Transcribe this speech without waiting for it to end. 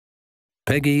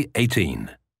Peggy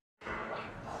 18.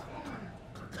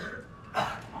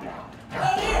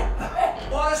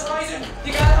 Water's rising!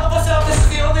 You gotta help us out! This is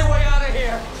the only way out of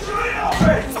here!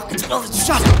 Fucking smell the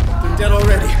shot! They're dead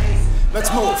already.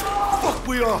 Let's move. Fuck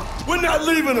we are! We're not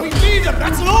leaving them! We need them!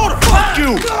 That's an order! Fuck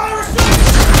you!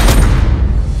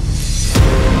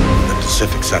 The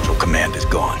Pacific Central Command is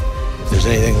gone. If there's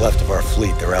anything left of our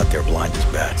fleet, they're out there blind as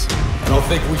bats. I don't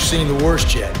think we've seen the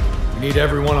worst yet. We need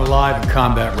everyone alive and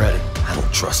combat ready. I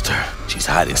don't trust her. She's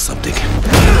hiding something.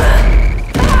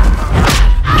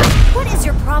 What is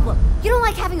your problem? You don't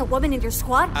like having a woman in your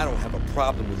squad? I don't have a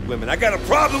problem with women. I got a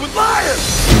problem with liars!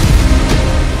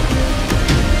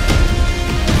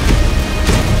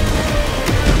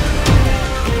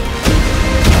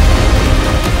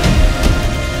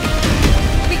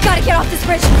 We gotta get off this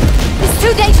bridge. It's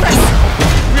too dangerous.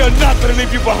 We are not gonna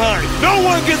leave you behind. No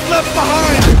one gets left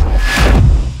behind!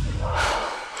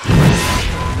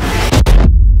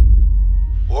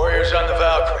 Warriors on the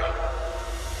Valkyrie.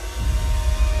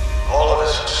 All of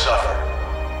us have suffered.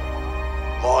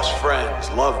 Lost friends,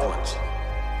 loved ones.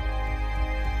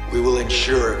 We will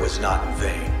ensure it was not in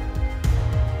vain.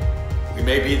 We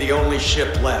may be the only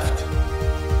ship left,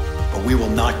 but we will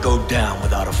not go down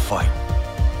without a fight.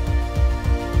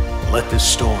 Let this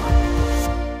storm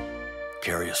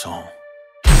carry us home.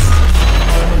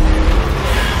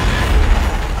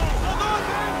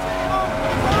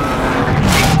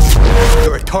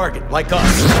 You're a target, like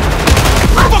us.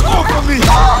 Fuck off of me!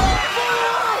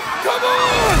 Come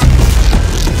on!